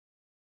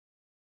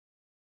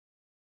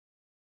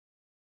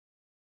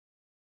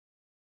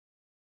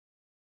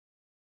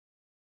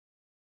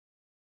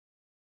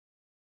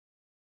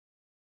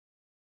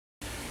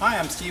Hi,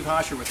 I'm Steve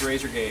Hosher with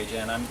RazorGage,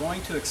 and I'm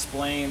going to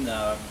explain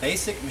the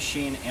basic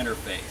machine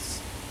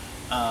interface.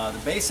 The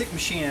basic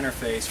machine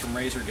interface from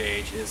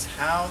RazorGage is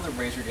how the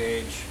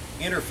RazorGage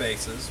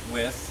interfaces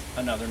with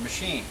another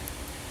machine.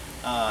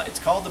 It's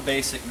called the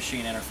basic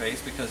machine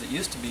interface because it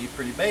used to be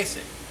pretty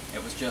basic.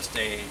 It was just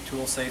a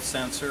tool safe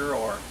sensor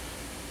or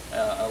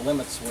a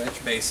limit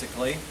switch,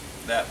 basically,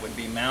 that would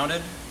be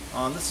mounted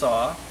on the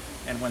saw.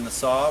 And when the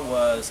saw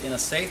was in a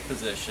safe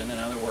position, in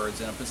other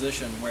words, in a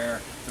position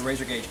where the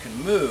RazorGage can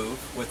move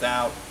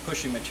without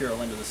pushing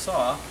material into the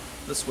saw,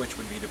 the switch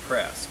would be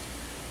depressed.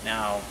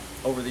 Now,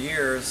 over the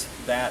years,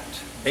 that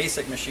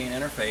basic machine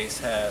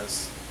interface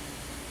has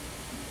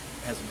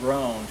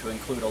grown to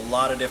include a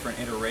lot of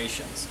different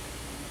iterations.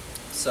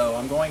 So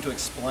I'm going to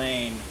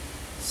explain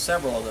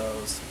several of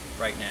those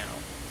right now.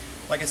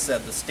 Like I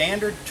said, the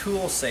standard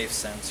tool safe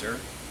sensor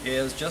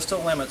is just a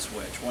limit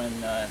switch. When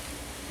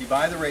you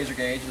buy the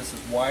RazorGage, this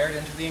is wired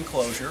into the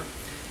enclosure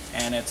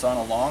and it's on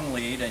a long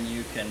lead, and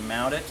you can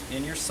mount it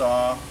in your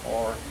saw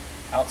or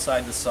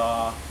outside the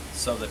saw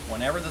so that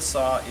whenever the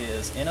saw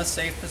is in a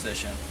safe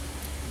position,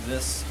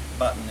 this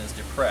button is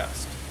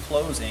depressed,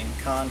 closing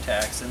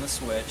contacts in the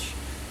switch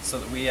so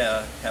that we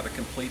have a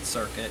complete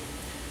circuit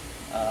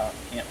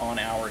on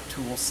our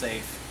tool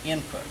safe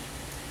input.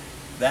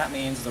 That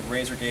means the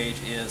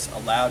RazorGage is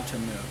allowed to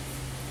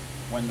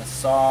move. When the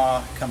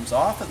saw comes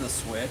off of the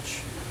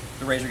switch,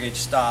 the RazorGage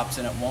stops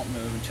and it won't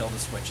move until the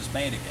switch is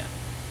made again.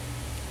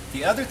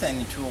 The other thing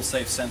the tool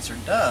safe sensor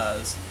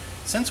does,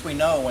 since we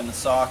know when the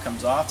saw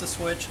comes off the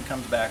switch and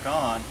comes back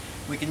on,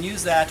 we can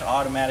use that to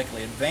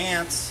automatically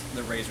advance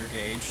the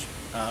RazorGage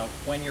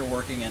when you're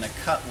working in a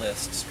cut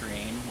list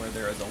screen where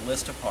there is a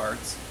list of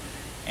parts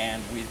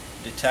and we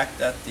detect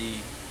that the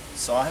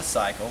saw has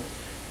cycled,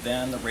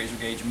 then the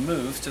RazorGage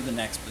moves to the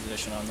next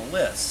position on the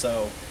list.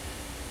 So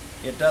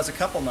it does a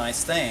couple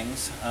nice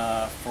things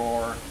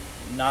for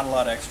not a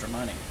lot of extra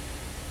money.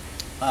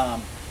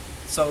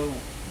 So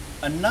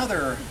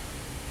another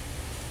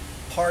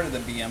part of the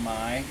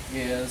BMI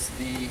is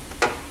the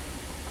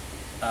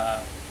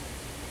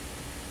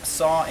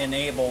saw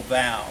enable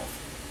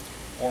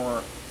valve,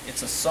 or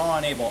it's a saw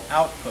enable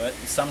output.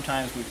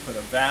 Sometimes we put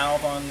a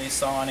valve on the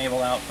saw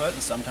enable output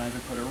and sometimes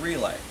we put a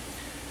relay.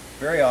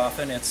 Very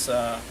often it's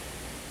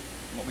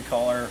what we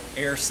call our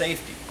air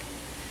safety.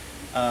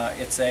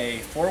 It's a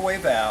four-way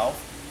valve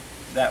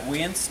that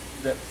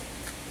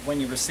when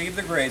you receive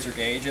the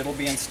RazorGage, it'll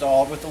be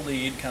installed with the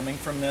lead coming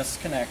from this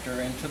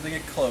connector into the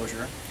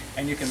enclosure,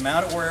 and you can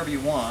mount it wherever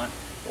you want.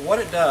 But what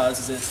it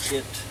does is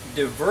it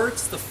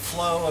diverts the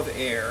flow of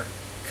air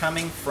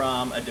coming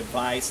from a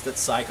device that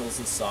cycles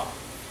the saw.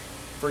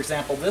 For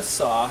example, this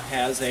saw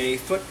has a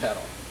foot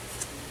pedal.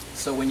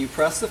 So when you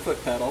press the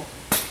foot pedal,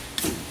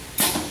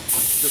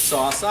 the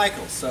saw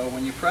cycles. So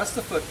when you press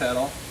the foot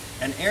pedal,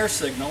 an air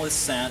signal is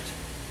sent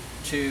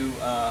to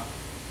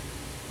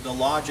the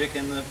logic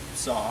in the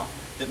saw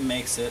that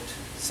makes it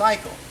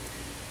cycle.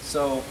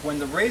 So when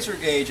the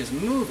RazorGage is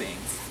moving,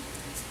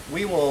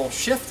 we will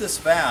shift this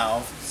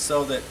valve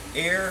so that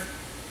air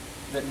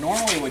that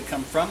normally would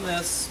come from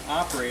this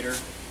operator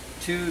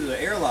to the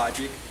air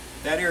logic,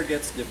 that air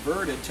gets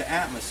diverted to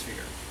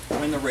atmosphere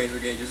when the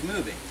RazorGage is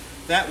moving.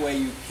 That way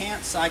you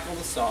can't cycle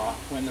the saw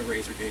when the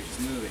RazorGage is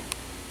moving.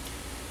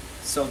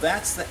 So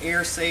that's the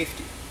air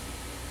safety.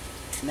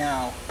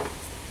 Now,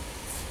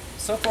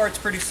 so far it's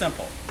pretty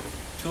simple.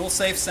 Tool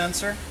safe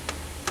sensor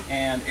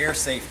and air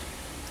safety.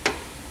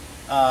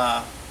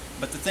 But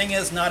the thing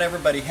is, not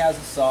everybody has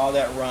a saw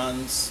that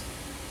runs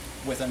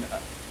with an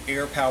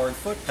air-powered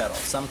foot pedal.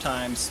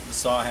 Sometimes the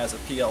saw has a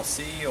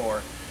PLC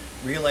or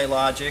relay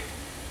logic,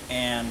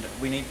 and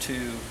we need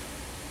to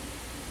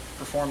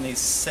perform these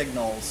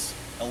signals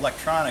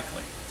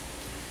electronically.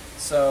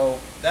 So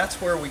that's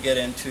where we get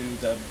into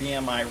the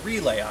BMI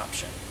relay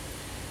option.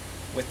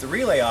 With the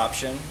relay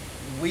option,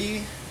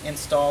 we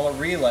install a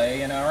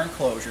relay in our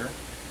enclosure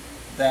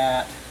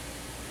that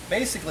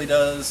basically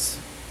does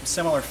a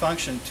similar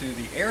function to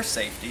the air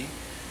safety,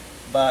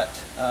 but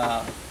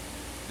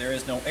there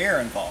is no air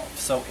involved.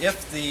 So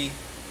if the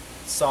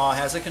saw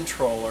has a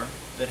controller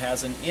that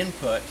has an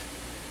input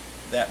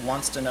that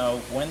wants to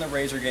know when the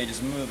RazorGage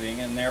is moving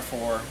and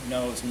therefore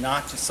knows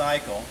not to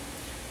cycle,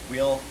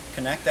 we'll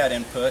connect that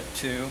input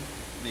to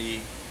the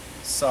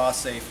saw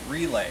safe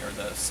relay, or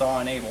the saw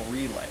enable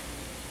relay.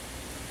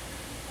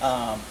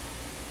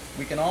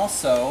 We can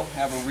also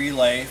have a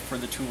relay for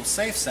the tool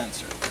safe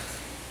sensor.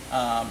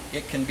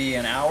 It can be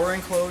in our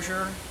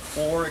enclosure,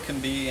 or it can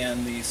be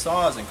in the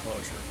saw's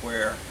enclosure,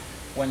 where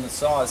when the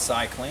saw is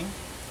cycling,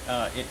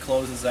 it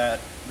closes the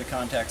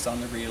contacts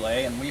on the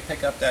relay, and we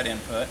pick up that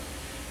input,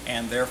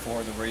 and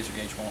therefore the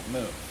RazorGage won't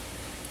move.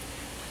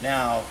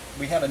 Now,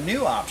 we have a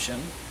new option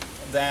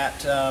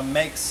that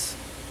makes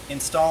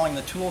installing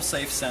the tool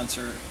safe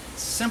sensor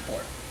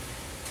simpler.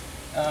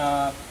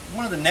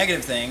 One of the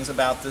negative things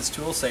about this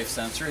tool safe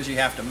sensor is you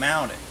have to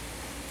mount it.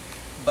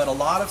 But a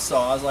lot of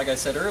saws, like I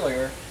said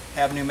earlier,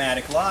 have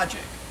pneumatic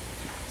logic.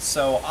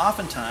 So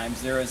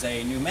oftentimes there is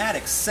a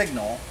pneumatic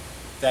signal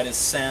that is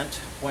sent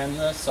when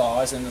the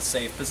saw is in the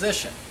safe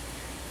position.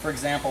 For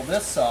example,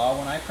 this saw,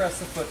 when I press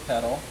the foot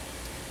pedal,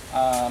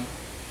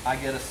 I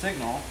get a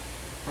signal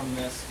from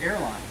this air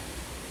line.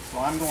 So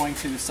I'm going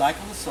to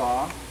cycle the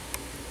saw,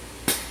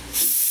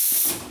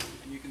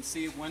 and you can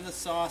see when the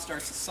saw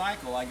starts to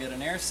cycle, I get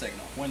an air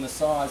signal. When the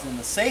saw is in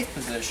the safe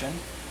position,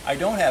 I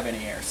don't have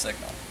any air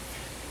signal.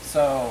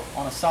 So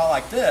on a saw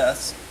like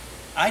this,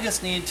 I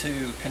just need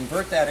to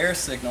convert that air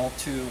signal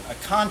to a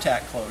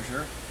contact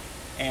closure,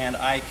 and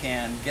I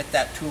can get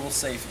that tool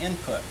safe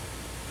input.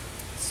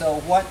 So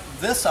what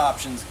this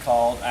option is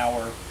called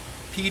our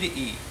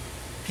P2E,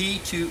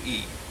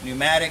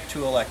 pneumatic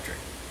to electric.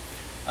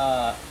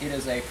 It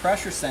is a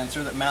pressure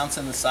sensor that mounts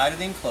in the side of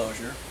the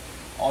enclosure.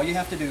 All you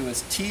have to do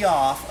is tee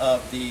off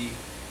of the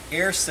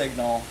air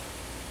signal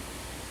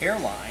air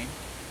line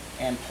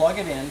and plug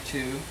it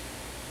into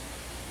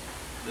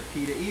the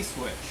P2E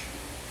switch.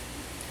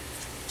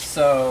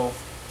 So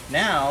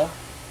now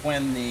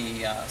when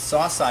the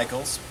saw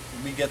cycles,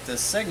 we get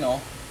this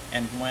signal,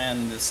 and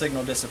when the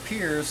signal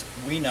disappears,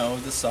 we know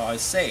the saw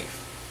is safe.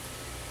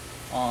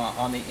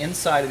 On the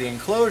inside of the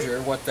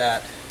enclosure, what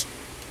that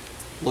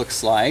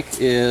looks like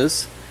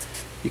is,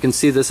 you can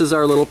see this is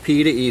our little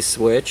P2E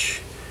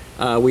switch.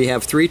 We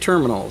have 3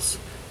 terminals.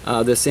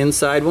 This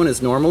inside one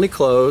is normally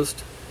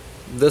closed,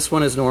 this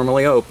one is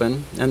normally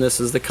open, and this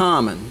is the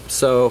common.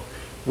 So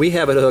we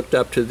have it hooked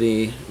up to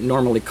the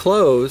normally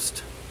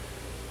closed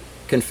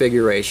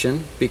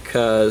configuration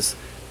because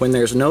when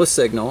there's no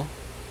signal,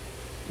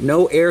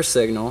 no air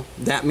signal,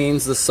 that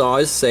means the saw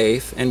is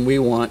safe and we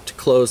want to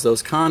close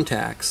those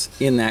contacts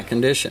in that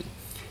condition.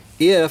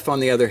 If, on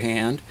the other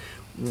hand,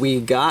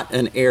 we got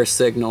an air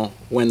signal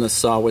when the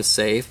saw was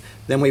safe,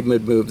 then we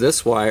would move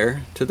this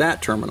wire to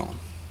that terminal.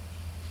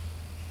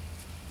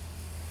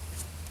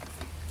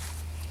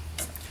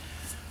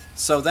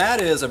 So that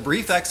is a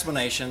brief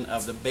explanation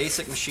of the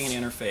basic machine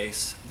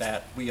interface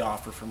that we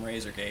offer from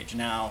RazorGage.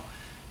 Now,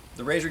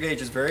 the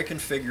RazorGage is very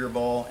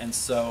configurable, and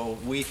so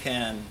we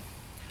can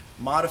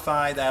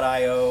modify that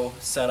I/O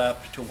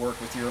setup to work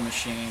with your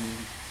machine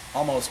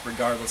almost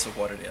regardless of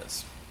what it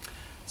is.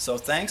 So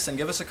thanks, and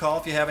give us a call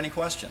if you have any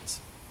questions.